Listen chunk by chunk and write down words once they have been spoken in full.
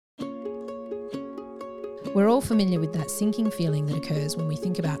We're all familiar with that sinking feeling that occurs when we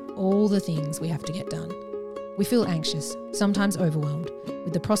think about all the things we have to get done. We feel anxious, sometimes overwhelmed,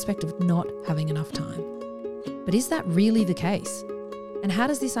 with the prospect of not having enough time. But is that really the case? And how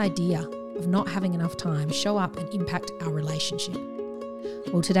does this idea of not having enough time show up and impact our relationship?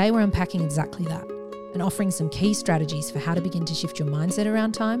 Well, today we're unpacking exactly that and offering some key strategies for how to begin to shift your mindset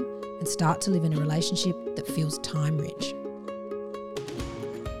around time and start to live in a relationship that feels time-rich.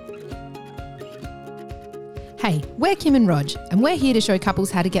 Hey, we're Kim and Rog, and we're here to show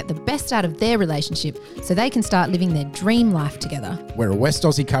couples how to get the best out of their relationship so they can start living their dream life together. We're a West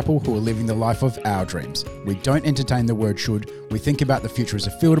Aussie couple who are living the life of our dreams. We don't entertain the word should. We think about the future as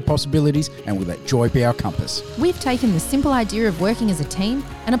a field of possibilities, and we let joy be our compass. We've taken the simple idea of working as a team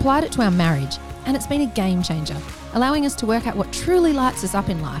and applied it to our marriage, and it's been a game changer, allowing us to work out what truly lights us up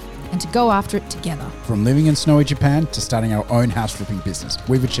in life and to go after it together. From living in snowy Japan to starting our own house flipping business,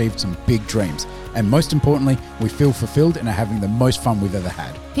 we've achieved some big dreams. And most importantly, we feel fulfilled and are having the most fun we've ever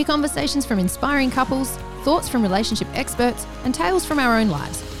had. Hear conversations from inspiring couples, thoughts from relationship experts, and tales from our own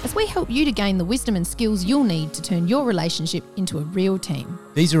lives as we help you to gain the wisdom and skills you'll need to turn your relationship into a real team.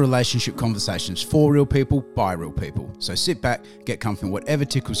 These are relationship conversations for real people, by real people. So sit back, get comfy in whatever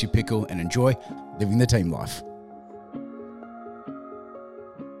tickles your pickle, and enjoy living the team life.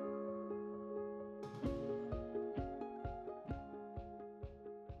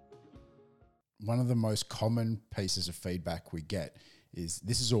 One of the most common pieces of feedback we get is,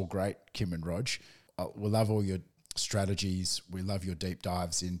 this is all great, Kim and Rog. We love all your strategies. We love your deep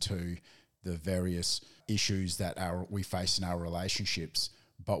dives into the various issues that we face in our relationships.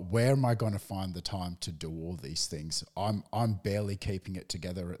 But where am I going to find the time to do all these things? I'm barely keeping it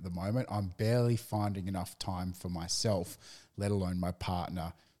together at the moment. I'm barely finding enough time for myself, let alone my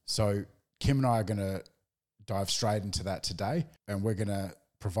partner. So Kim and I are going to dive straight into that today, and we're going to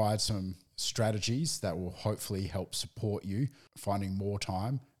provide some strategies that will hopefully help support you finding more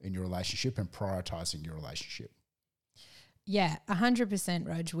time in your relationship and prioritizing your relationship. Yeah, 100%,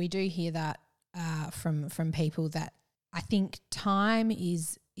 Rog. We do hear that from people, that I think time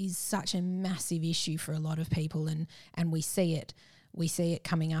is such a massive issue for a lot of people, and we see it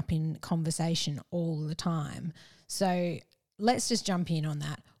coming up in conversation all the time. So let's just jump in on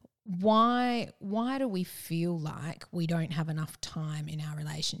that. Why do we feel like we don't have enough time in our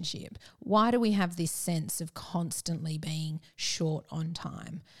relationship? Why do we have this sense of constantly being short on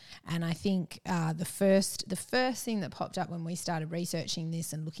time? And I think the first thing that popped up when we started researching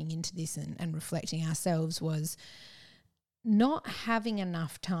this and looking into this and reflecting ourselves was not having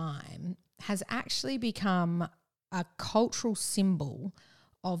enough time has actually become a cultural symbol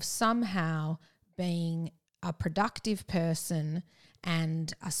of somehow being a productive person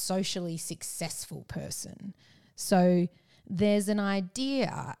and a socially successful person. So there's an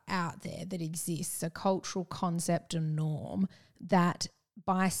idea out there that exists, a cultural concept and norm, that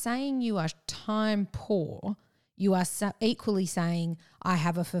by saying you are time poor, you are equally saying, I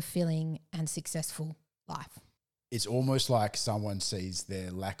have a fulfilling and successful life. It's almost like someone sees their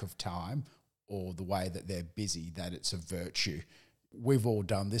lack of time or the way that they're busy, that it's a virtue. We've all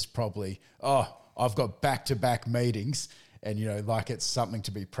done this probably. Oh, I've got back-to-back meetings. And, like it's something to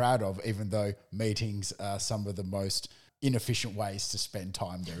be proud of, even though meetings are some of the most inefficient ways to spend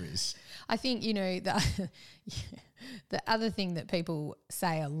time there is. I think, the other thing that people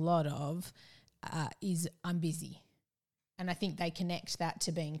say a lot of is I'm busy. And I think they connect that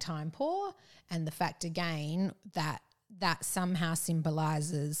to being time poor, and the fact, again, that somehow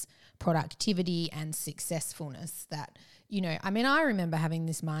symbolises productivity and successfulness. That, I remember having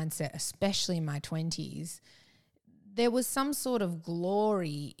this mindset, especially in my 20s. There was some sort of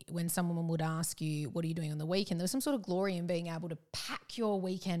glory when someone would ask you, what are you doing on the weekend? There was some sort of glory in being able to pack your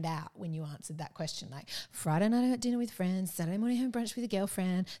weekend out when you answered that question. Like, Friday night I got dinner with friends, Saturday morning I have brunch with a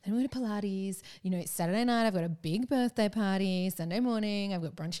girlfriend, then we go to Pilates, it's Saturday night I've got a big birthday party, Sunday morning I've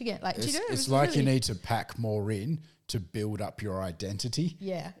got brunch again. Like, it's like you need to pack more in to build up your identity.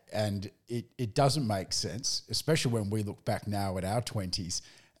 Yeah. And it doesn't make sense, especially when we look back now at our 20s.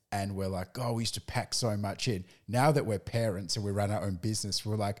 And we're like, oh, we used to pack so much in. Now that we're parents and we run our own business,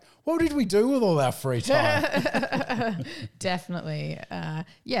 we're like, what did we do with all our free time? Definitely.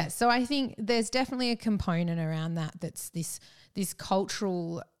 So I think there's definitely a component around that's this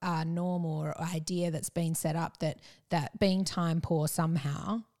cultural norm or idea that's been set up that being time poor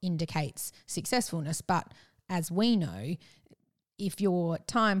somehow indicates successfulness. But as we know, if you're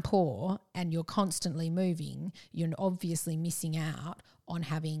time poor and you're constantly moving, you're obviously missing out on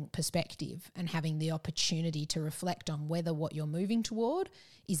having perspective and having the opportunity to reflect on whether what you're moving toward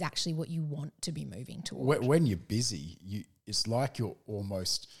is actually what you want to be moving toward. When you're busy, it's like you're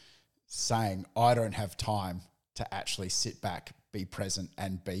almost saying, I don't have time to actually sit back, be present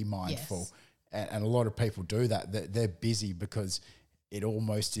and be mindful. Yes. And a lot of people do that. They're busy because it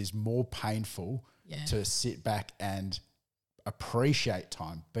almost is more painful to sit back and appreciate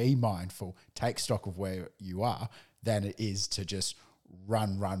time, be mindful, take stock of where you are, than it is to just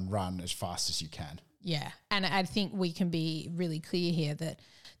run as fast as you can. Yeah. And I think we can be really clear here that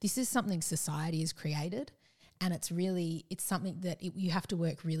this is something society has created, and it's something that you have to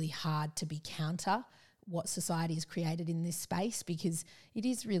work really hard to be counter what society has created in this space, because it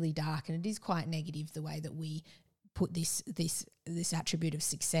is really dark and it is quite negative the way that we put this attribute of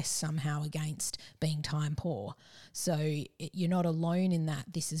success somehow against being time poor. So you're not alone in that.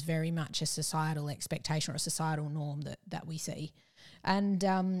 This is very much a societal expectation or a societal norm that we see.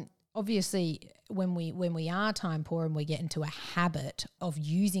 And obviously when we are time poor and we get into a habit of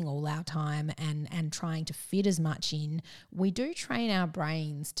using all our time and trying to fit as much in, we do train our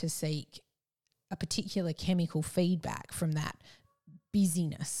brains to seek a particular chemical feedback from that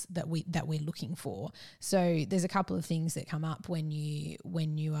busyness that we're looking for. So there's a couple of things that come up when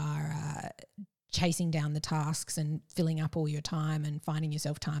you are chasing down the tasks and filling up all your time and finding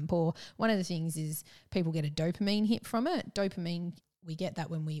yourself time poor. One of the things is people get a dopamine hit from it. Dopamine, we get that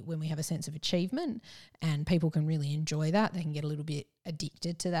when we have a sense of achievement, and people can really enjoy that. They can get a little bit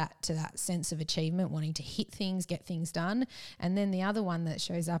addicted to that sense of achievement, wanting to hit things, get things done. And then the other one that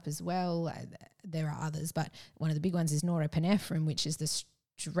shows up as well, there are others, but one of the big ones is norepinephrine, which is the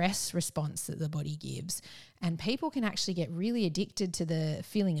stress response that the body gives. And people can actually get really addicted to the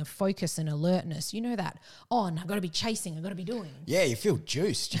feeling of focus and alertness. You know that, I've got to be chasing, I've got to be doing. Yeah, you feel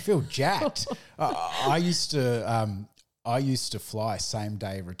juiced, you feel jacked. I used to fly same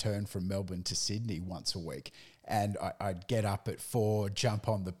day return from Melbourne to Sydney once a week, and I'd get up at 4, jump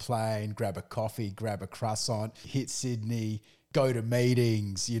on the plane, grab a coffee, grab a croissant, hit Sydney, go to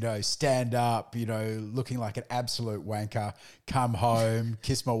meetings, stand up, looking like an absolute wanker, come home,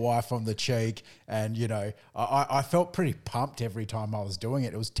 kiss my wife on the cheek. And, I felt pretty pumped every time I was doing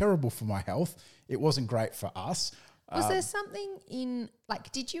it. It was terrible for my health. It wasn't great for us. Was there something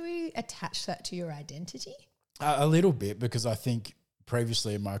did you attach that to your identity? A little bit, because I think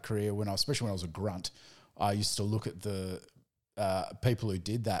previously in my career, especially when I was a grunt, I used to look at the people who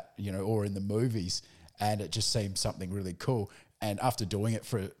did that, or in the movies, and it just seemed something really cool. And after doing it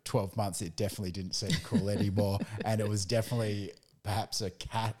for 12 months, it definitely didn't seem cool anymore. And it was definitely perhaps a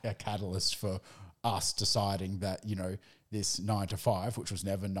catalyst for us deciding that, this 9 to 5, which was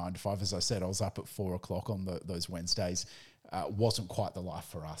never 9 to 5, as I said, I was up at 4 o'clock on those Wednesdays, wasn't quite the life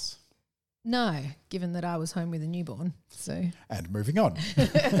for us. No, given that I was home with a newborn. So, and moving on.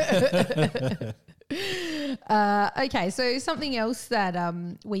 Okay, so something else that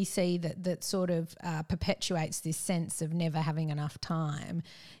we see that sort of perpetuates this sense of never having enough time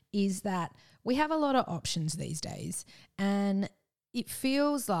is that we have a lot of options these days, and it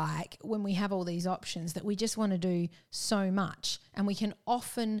feels like when we have all these options that we just want to do so much, and we can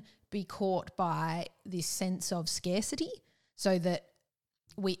often be caught by this sense of scarcity, so that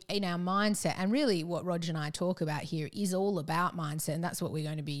we, in our mindset, and really what Roger and I talk about here is all about mindset, and that's what we're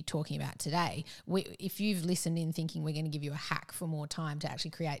going to be talking about today. If you've listened in thinking we're going to give you a hack for more time to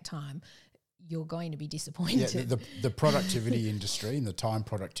actually create time, you're going to be disappointed. Yeah, the productivity industry and the time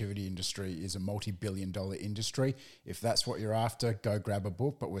productivity industry is a multi-billion-dollar industry. If that's what you're after, go grab a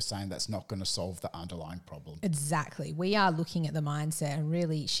book, but we're saying that's not going to solve the underlying problem. Exactly. We are looking at the mindset, and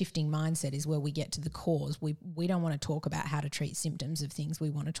really shifting mindset is where we get to the cause. We don't want to talk about how to treat symptoms of things.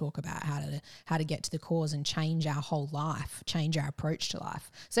 We want to talk about how to get to the cause and change our whole life, change our approach to life.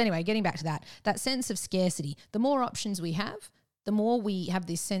 So anyway, getting back to that sense of scarcity, the more options we have, the more we have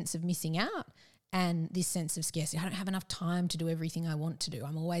this sense of missing out and this sense of scarcity. I don't have enough time to do everything I want to do.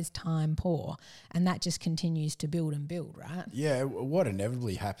 I'm always time poor. And that just continues to build and build, right? Yeah, what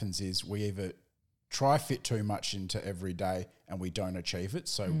inevitably happens is we either try fit too much into every day and we don't achieve it,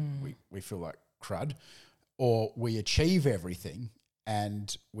 so we feel like crud, or we achieve everything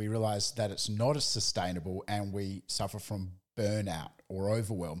and we realise that it's not as sustainable and we suffer from burnout or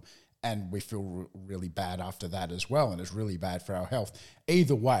overwhelm. And we feel really bad after that as well, and it's really bad for our health.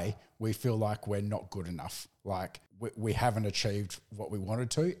 Either way, we feel like we're not good enough, like we haven't achieved what we wanted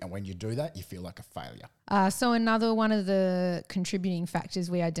to, and when you do that, you feel like a failure. So another one of the contributing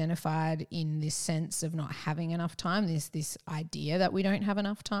factors we identified in this sense of not having enough time, this idea that we don't have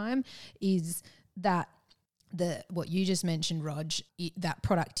enough time, is that what you just mentioned, Rog, that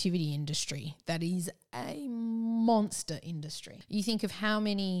productivity industry, that is a monster industry. You think of how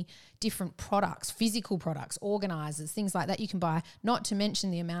many different products, physical products, organizers, things like that you can buy, not to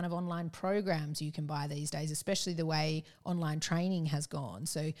mention the amount of online programs you can buy these days, especially the way online training has gone.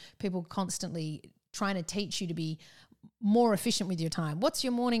 So people constantly trying to teach you to be more efficient with your time. What's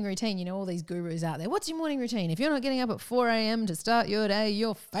your morning routine? You know, all these gurus out there. What's your morning routine? If you're not getting up at 4 a.m. to start your day,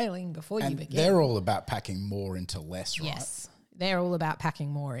 you're failing before you begin. They're all about packing more into less, right? Yes, they're all about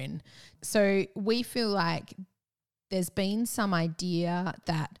packing more in. So we feel like there's been some idea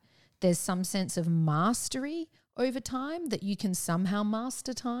that there's some sense of mastery over time, that you can somehow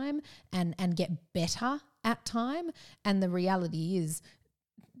master time and get better at time. And the reality is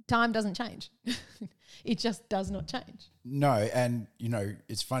time doesn't change. It just does not change. No, and you know,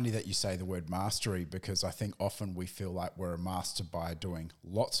 it's funny that you say the word mastery, because I think often we feel like we're a master by doing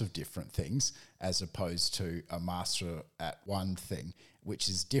lots of different things as opposed to a master at one thing, which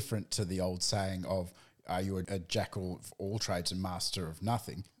is different to the old saying of, are you a jack of all trades and master of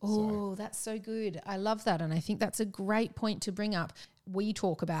nothing? Oh, that's so good. I love that. And I think that's a great point to bring up. We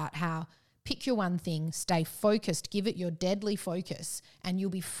talk about how pick your one thing, stay focused, give it your deadly focus, and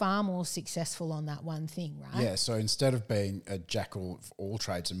you'll be far more successful on that one thing, right? Yeah, so instead of being a jack of all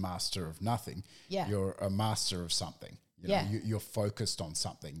trades and master of nothing, you're a master of something. You know, you're focused on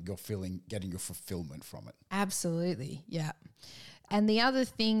something. You're getting your fulfillment from it. Absolutely, yeah. And the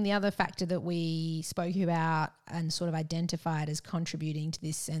other factor that we spoke about and sort of identified as contributing to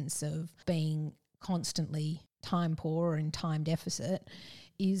this sense of being constantly time poor and time deficit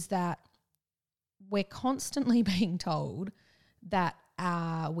is that we're constantly being told that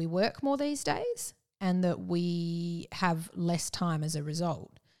we work more these days and that we have less time as a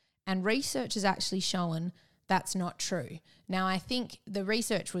result. And research has actually shown that's not true. Now, I think the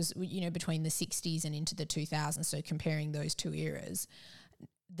research was, you know, between the 60s and into the 2000s, so comparing those two eras,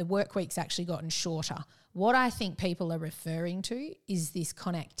 the work week's actually gotten shorter. What I think people are referring to is this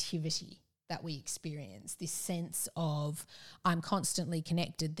connectivity that we experience, this sense of I'm constantly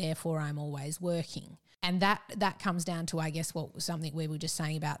connected, therefore I'm always working. And that comes down to, I guess, something we were just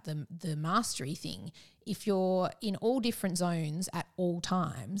saying about the mastery thing. If you're in all different zones at all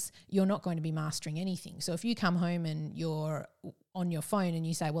times, you're not going to be mastering anything. So if you come home and you're on your phone and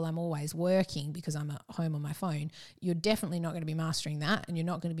you say, well, I'm always working because I'm at home on my phone, you're definitely not going to be mastering that, and you're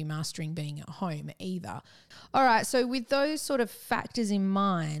not going to be mastering being at home either. All right, so with those sort of factors in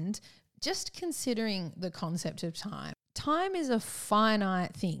mind, just considering the concept of time. Time is a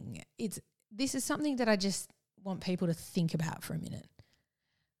finite thing. This is something that I just want people to think about for a minute.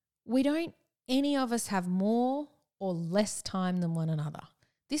 We don't, any of us have more or less time than one another.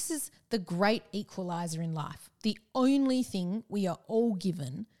 This is the great equalizer in life. The only thing we are all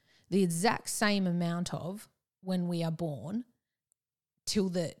given the exact same amount of when we are born till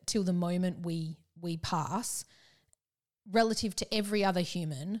the moment we pass, relative to every other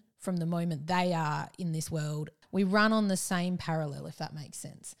human from the moment they are in this world. We run on the same parallel, if that makes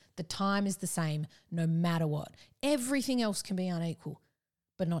sense. The time is the same no matter what. Everything else can be unequal,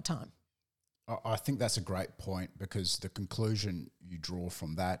 but not time. I think that's a great point, because the conclusion you draw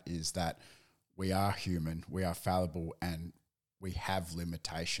from that is that we are human, we are fallible, and we have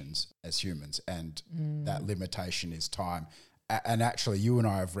limitations as humans, and that limitation is time. And actually, you and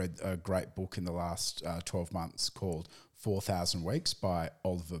I have read a great book in the last 12 months called 4,000 Weeks by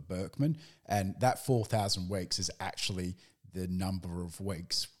Oliver Burkeman. And that 4,000 weeks is actually the number of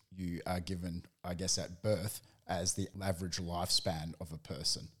weeks you are given, I guess, at birth as the average lifespan of a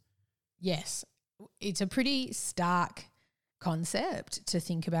person. Yes. It's a pretty stark concept to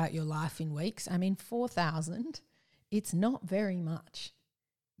think about your life in weeks. I mean, 4,000, it's not very much.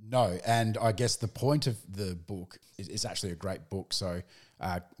 No, and I guess the point of the book is actually a great book. So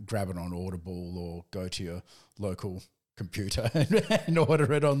grab it on Audible or go to your local computer and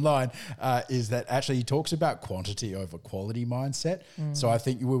order it online, is that actually he talks about quantity over quality mindset. So I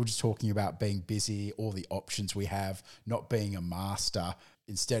think we were just talking about being busy, all the options we have, not being a master.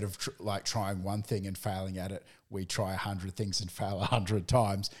 Instead of trying one thing and failing at it, we try 100 things and fail 100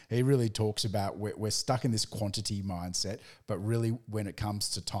 times. He really talks about we're stuck in this quantity mindset, but really when it comes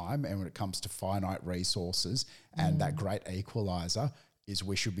to time and when it comes to finite resources and that great equalizer is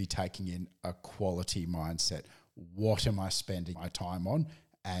we should be taking in a quality mindset. What am I spending my time on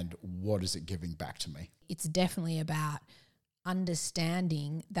and what is it giving back to me? It's definitely about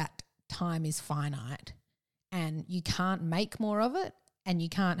understanding that time is finite and you can't make more of it. And you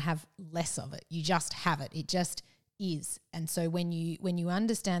can't have less of it. You just have it. It just is. And so when you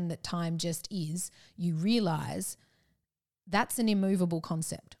understand that time just is, you realize That's an immovable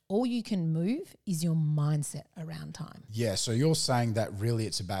concept. All you can move is your mindset around time. Yeah, so you're saying that really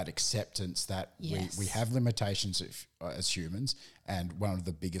it's about acceptance that Yes. we have limitations as humans, and one of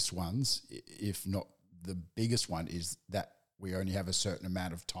the biggest ones, if not the biggest one, is that we only have a certain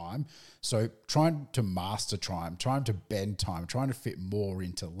amount of time. So trying to master time, trying to bend time, trying to fit more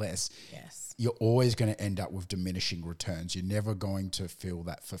into less, Yes. you're always going to end up with diminishing returns. You're never going to feel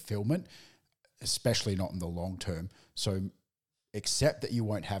that fulfillment, especially not in the long term. So accept that you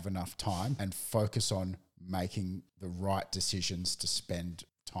won't have enough time and focus on making the right decisions to spend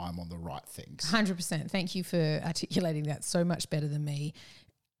time on the right things. 100%. Thank you for articulating that so much better than me.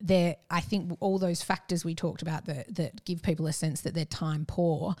 I think all those factors we talked about that give people a sense that they're time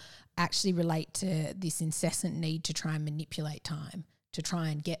poor actually relate to this incessant need to try and manipulate time, to try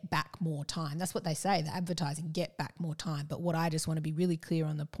and get back more time. That's what they say, the advertising, get back more time. But what I just want to be really clear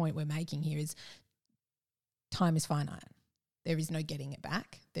on the point we're making here is time is finite. There is no getting it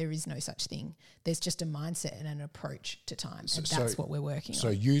back. There is no such thing. There's just a mindset and an approach to time. And that's what we're working on. So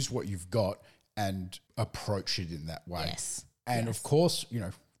use what you've got and approach it in that way. Yes. And of course,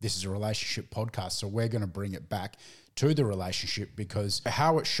 this is a relationship podcast, so we're going to bring it back to the relationship, because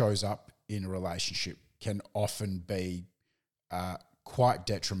how it shows up in a relationship can often be quite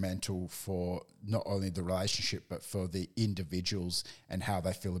detrimental for not only the relationship, but for the individuals and how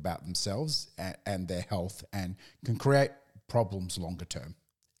they feel about themselves and their health, and can create problems longer term.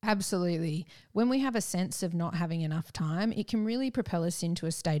 Absolutely. When we have a sense of not having enough time, it can really propel us into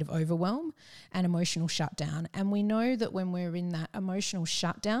a state of overwhelm and emotional shutdown. And we know that when we're in that emotional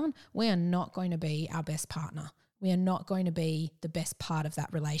shutdown, we are not going to be our best partner. We are not going to be the best part of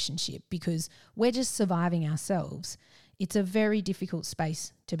that relationship, because we're just surviving ourselves. It's a very difficult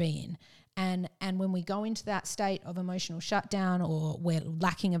space to be in. And when we go into that state of emotional shutdown, or we're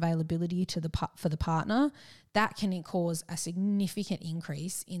lacking availability for the partner, that can cause a significant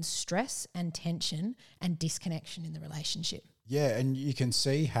increase in stress and tension and disconnection in the relationship. Yeah, and you can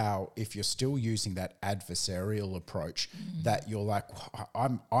see how if you're still using that adversarial approach, that you're like,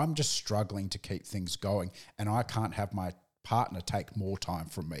 I'm just struggling to keep things going, and I can't have my partner take more time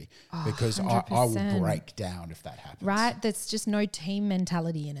from me, because I will break down if that happens. Right? There's just no team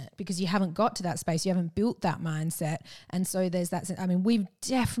mentality in it, because you haven't got to that space. You haven't built that mindset. And so there's that. I mean, we've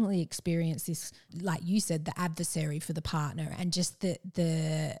definitely experienced this, like you said, the adversary for the partner, and just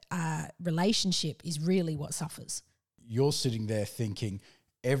the relationship is really what suffers. You're sitting there thinking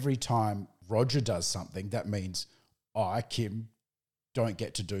every time Roger does something, that means I, Kim, don't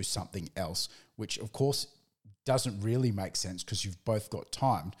get to do something else, which of course doesn't really make sense, because you've both got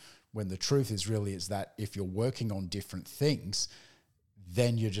time, when the truth is that if you're working on different things,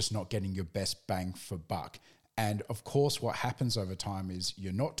 then you're just not getting your best bang for buck. And of course, what happens over time is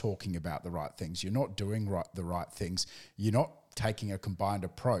you're not talking about the right things, you're not doing the right things, you're not taking a combined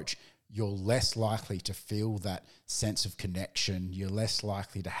approach. You're less likely to feel that sense of connection. You're less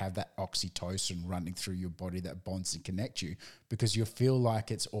likely to have that oxytocin running through your body that bonds and connect you, because you feel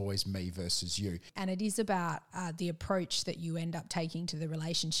like it's always me versus you. And it is about the approach that you end up taking to the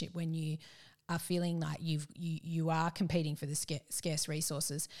relationship when you are feeling like you are competing for the scarce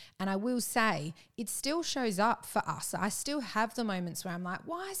resources. And I will say, it still shows up for us. I still have the moments where I'm like,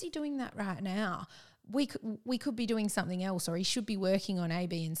 why is he doing that right now? We could be doing something else, or he should be working on A,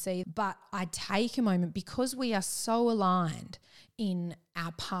 B, and C. But I take a moment, because we are so aligned in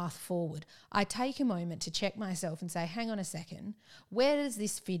our path forward. I take a moment to check myself and say, hang on a second, where does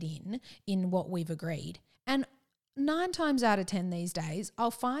this fit in what we've agreed? And 9 times out of 10 these days,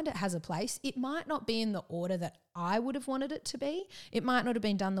 I'll find it has a place. It might not be in the order that I would have wanted it to be. It might not have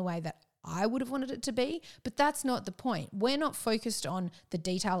been done the way that I would have wanted it to be, but that's not the point. We're not focused on the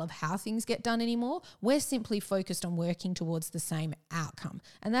detail of how things get done anymore. We're simply focused on working towards the same outcome.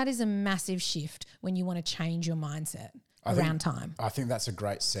 And that is a massive shift when you want to change your mindset around time. I think that's a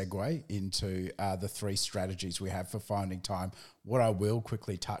great segue into the 3 strategies we have for finding time. What I will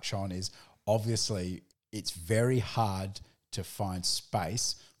quickly touch on is, obviously, it's very hard to find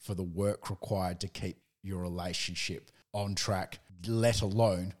space for the work required to keep your relationship on track, let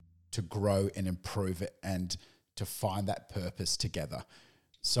alone to grow and improve it and to find that purpose together.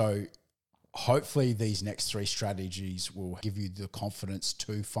 So hopefully these next 3 strategies will give you the confidence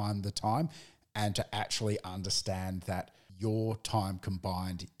to find the time and to actually understand that your time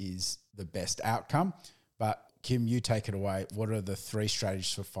combined is the best outcome. But Kim, you take it away. What are the 3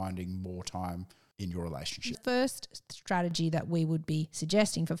 strategies for finding more time in your relationship. The first strategy that we would be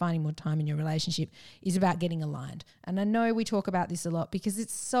suggesting for finding more time in your relationship is about getting aligned. And I know we talk about this a lot because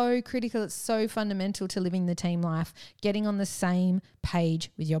it's so critical, it's so fundamental to living the team life, getting on the same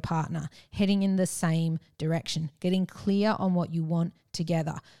page with your partner, heading in the same direction, getting clear on what you want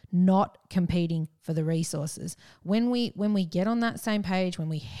together, not competing for the resources. When we get on that same page, when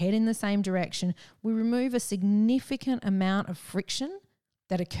we head in the same direction, we remove a significant amount of friction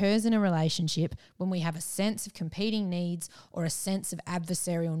that occurs in a relationship when we have a sense of competing needs or a sense of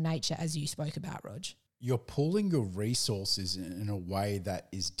adversarial nature, as you spoke about, Rog. You're pooling your resources in a way that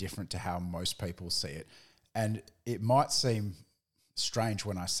is different to how most people see it. And it might seem strange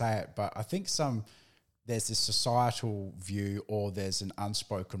when I say it, but I think there's this societal view or there's an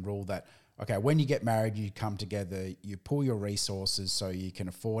unspoken rule that, okay, when you get married, you come together, you pool your resources so you can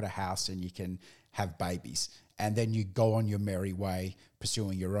afford a house and you can have babies. And then you go on your merry way,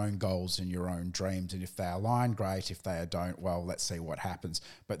 pursuing your own goals and your own dreams. And if they align, great. If they don't, well, let's see what happens.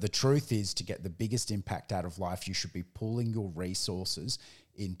 But the truth is, to get the biggest impact out of life, you should be pooling your resources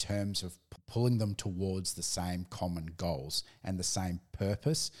in terms of pulling them towards the same common goals and the same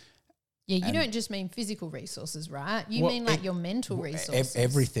purpose. Yeah, you don't just mean physical resources, right? You mean like your mental resources.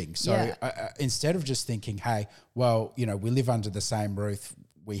 Everything. So instead of just thinking, hey, well, we live under the same roof,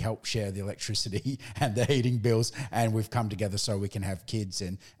 we help share the electricity and the heating bills, and we've come together so we can have kids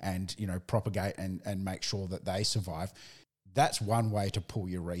and propagate and make sure that they survive. That's one way to pool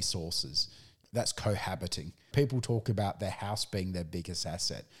your resources. That's cohabiting. People talk about their house being their biggest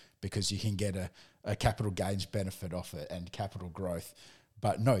asset because you can get a capital gains benefit off it and capital growth.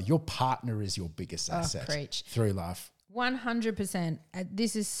 But no, your partner is your biggest asset through life. 100%.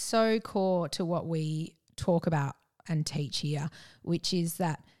 This is so core to what we talk about and teach here, which is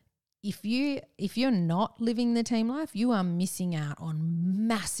that if you're not living the team life, you are missing out on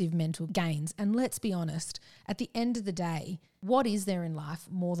massive mental gains. And let's be honest, at the end of the day, what is there in life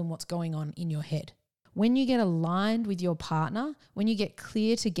more than what's going on in your head? When you get aligned with your partner, when you get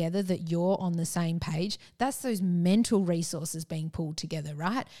clear together that you're on the same page, that's those mental resources being pulled together,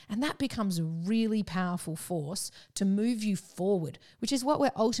 right? And that becomes a really powerful force to move you forward, which is what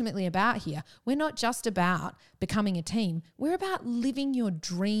we're ultimately about here. We're not just about becoming a team. We're about living your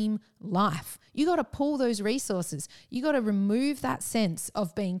dream life. You got to pull those resources. You got to remove that sense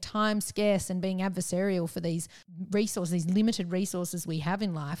of being time scarce and being adversarial for these resources, these limited resources we have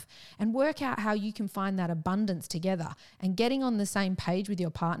in life, and work out how you can find that abundance together. And getting on the same page with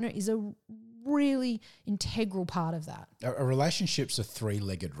your partner is a really integral part of that. A relationship's a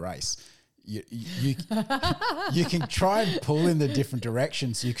three-legged race. You can try and pull in the different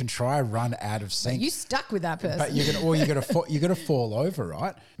directions. You can try and run out of sync. But you stuck with that person. But you're gonna fall over,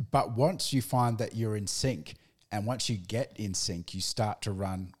 right? But once you find that you're in sync, and once you get in sync, you start to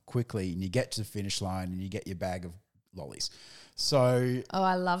run quickly, and you get to the finish line, and you get your bag of lollies. So,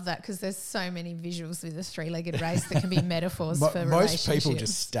 I love that because there's so many visuals with a three-legged race that can be metaphors for relationships. Most people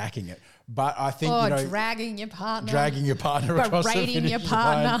just stacking it, but I think dragging your partner across the finish your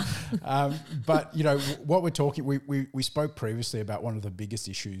partner. But what we're talking, we spoke previously about one of the biggest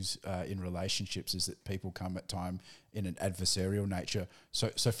issues in relationships is that people come at time in an adversarial nature.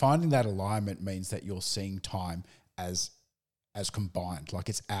 So finding that alignment means that you're seeing time as combined, like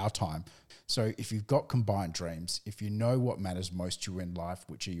it's our time. So if you've got combined dreams, if you know what matters most to you in life,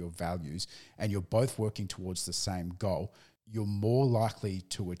 which are your values, and you're both working towards the same goal, you're more likely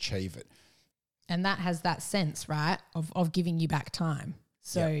to achieve it. And that has that sense, right, of giving you back time.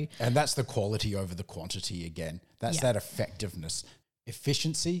 So, and that's the quality over the quantity again. That's that effectiveness.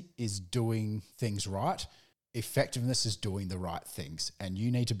 Efficiency is doing things right. Effectiveness is doing the right things, and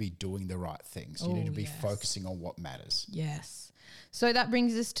you need to be doing the right things. You need to be focusing on what matters. Yes. So that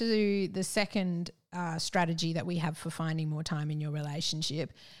brings us to the second strategy that we have for finding more time in your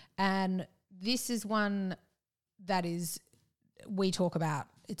relationship. And this is one that we talk about.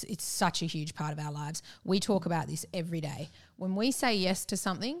 It's such a huge part of our lives. We talk about this every day. When we say yes to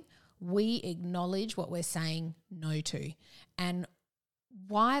something, we acknowledge what we're saying no to. And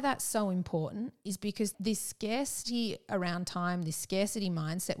why that's so important is because this scarcity around time, this scarcity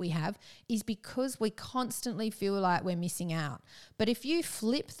mindset we have is because we constantly feel like we're missing out. But if you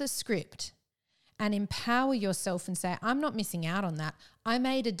flip the script and empower yourself and say, I'm not missing out on that, I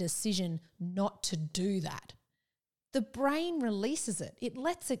made a decision not to do that, the brain releases it. It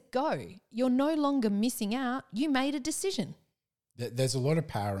lets it go. You're no longer missing out. You made a decision. There's a lot of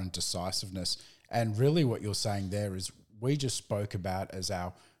power and decisiveness. And really what you're saying there is we just spoke about as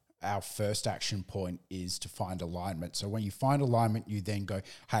our first action point is to find alignment. So when you find alignment, you then go,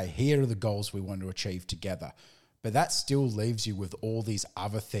 hey, here are the goals we want to achieve together. But that still leaves you with all these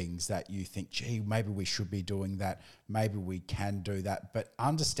other things that you think, gee, maybe we should be doing that. Maybe we can do that. But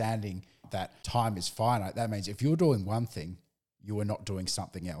understanding that time is finite, that means if you're doing one thing, you are not doing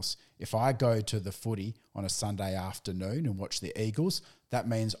something else. If I go to the footy on a Sunday afternoon and watch the Eagles, that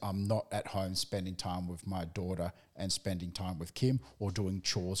means I'm not at home spending time with my daughter and spending time with Kim or doing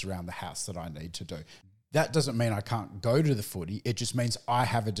chores around the house that I need to do. That doesn't mean I can't go to the footy. It just means I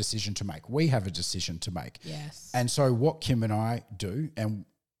have a decision to make. We have a decision to make. Yes. And so what Kim and I do, and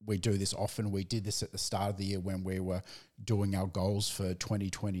we do this often, we did this at the start of the year when we were doing our goals for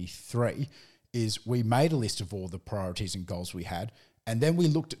 2023, is we made a list of all the priorities and goals we had, and then we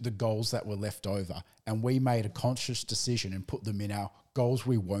looked at the goals that were left over and we made a conscious decision and put them in our goals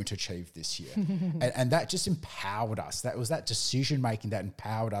we won't achieve this year. and that just empowered us. That was that decision-making that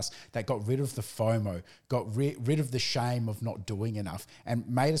empowered us, that got rid of the FOMO, got rid of the shame of not doing enough, and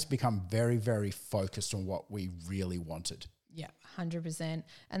made us become very, very focused on what we really wanted. Yeah, 100%.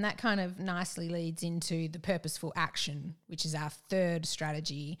 And that kind of nicely leads into the purposeful action, which is our third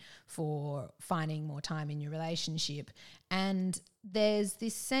strategy for finding more time in your relationship. And there's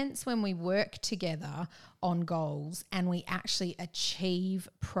this sense when we work together on goals and we actually achieve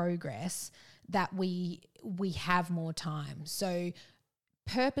progress that we have more time. So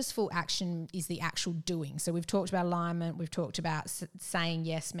purposeful action is the actual doing. So we've talked about alignment. We've talked about saying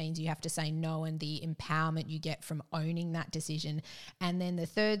yes means you have to say no, and the empowerment you get from owning that decision. And then the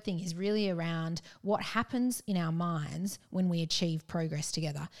third thing is really around what happens in our minds when we achieve progress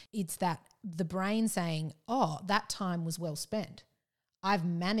together. It's that the brain saying, oh, that time was well spent. I've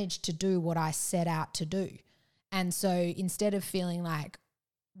managed to do what I set out to do. And so instead of feeling like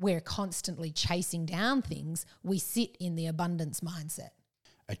we're constantly chasing down things, we sit in the abundance mindset.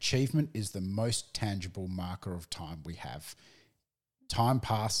 Achievement is the most tangible marker of time we have. Time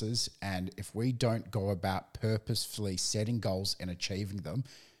passes, and if we don't go about purposefully setting goals and achieving them,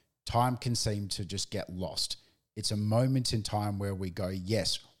 time can seem to just get lost. It's a moment in time where we go,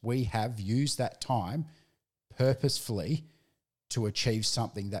 yes, we have used that time purposefully to achieve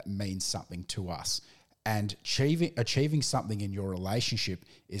something that means something to us. And achieving something in your relationship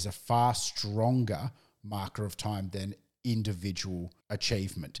is a far stronger marker of time than individual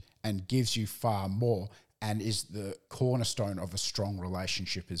achievement, and gives you far more, and is the cornerstone of a strong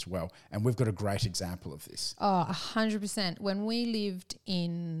relationship as well. And we've got a great example of this. Oh, 100%. When we lived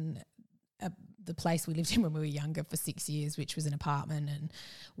in the place we lived in when we were younger for 6 years, which was an apartment, and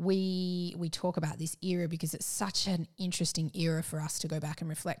we talk about this era because it's such an interesting era for us to go back and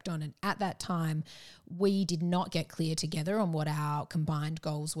reflect on. And at that time, we did not get clear together on what our combined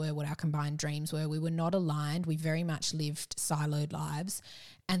goals were, what our combined dreams were. We were not aligned. We very much lived siloed lives.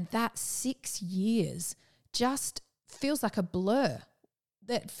 And that 6 years just feels like a blur.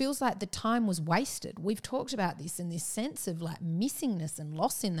 That feels like the time was wasted. We've talked about this in this sense of like missingness and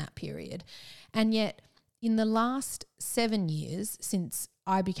loss in that period. And yet in the last 7 years since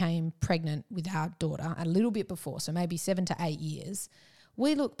I became pregnant with our daughter, a little bit before, so maybe 7 to 8 years,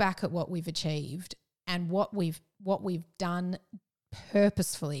 we look back at what we've achieved and what we've done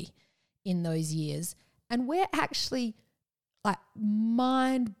purposefully in those years. And we're actually like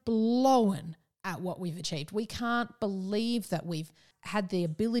mind blown at what we've achieved. We can't believe that we've had the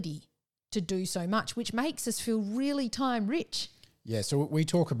ability to do so much, which makes us feel really time rich. Yeah, so we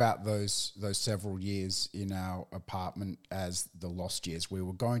talk about those several years in our apartment as the lost years. We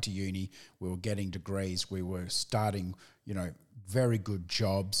were going to uni, we were getting degrees, we were starting, very good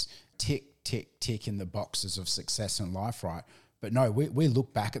jobs, tick, tick, tick in the boxes of success in life, right? But no, we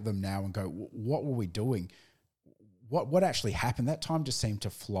look back at them now and go, what were we doing? What actually happened? That time just seemed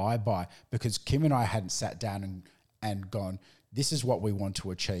to fly by because Kim and I hadn't sat down and gone, this is what we want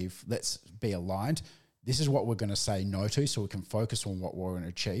to achieve. Let's be aligned. This is what we're going to say no to so we can focus on what we're going to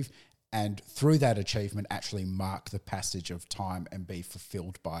achieve. And through that achievement, actually mark the passage of time and be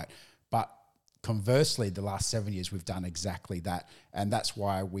fulfilled by it. But conversely, the last 7 years, we've done exactly that. And that's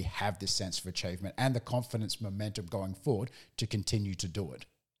why we have this sense of achievement and the confidence, momentum going forward to continue to do it.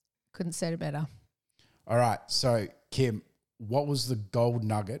 Couldn't say it better. All right. So, Kim, what was the gold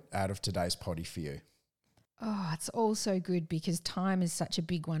nugget out of today's potty for you? Oh, it's all so good because time is such a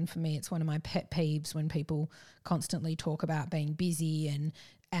big one for me. It's one of my pet peeves when people constantly talk about being busy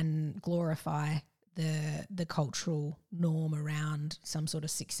and glorify the cultural norm around some sort of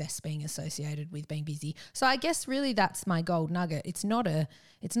success being associated with being busy. So I guess really that's my gold nugget. It's not a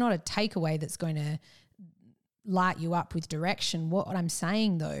takeaway that's going to light you up with direction. What I'm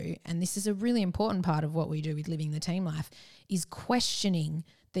saying though, and this is a really important part of what we do with Living the Team Life, is questioning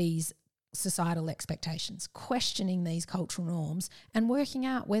these societal expectations, questioning these cultural norms and working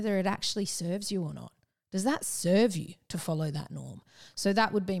out whether it actually serves you or not. Does that serve you to follow that norm? So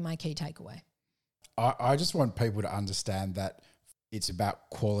that would be my key takeaway. I just want people to understand that it's about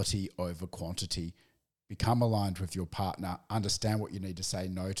quality over quantity. Become aligned with your partner, understand what you need to say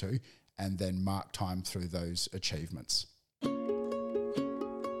no to, and then mark time through those achievements.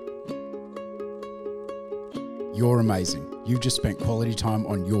 You're amazing. You've just spent quality time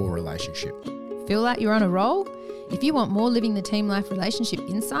on your relationship. Feel like you're on a roll? If you want more Living the Team Life relationship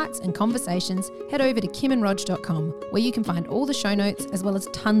insights and conversations, head over to kimandrog.com, where you can find all the show notes as well as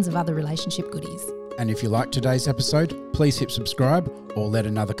tons of other relationship goodies. And if you liked today's episode, please hit subscribe or let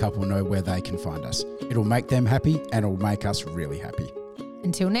another couple know where they can find us. It'll make them happy and it'll make us really happy.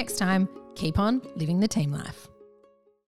 Until next time, keep on living the team life.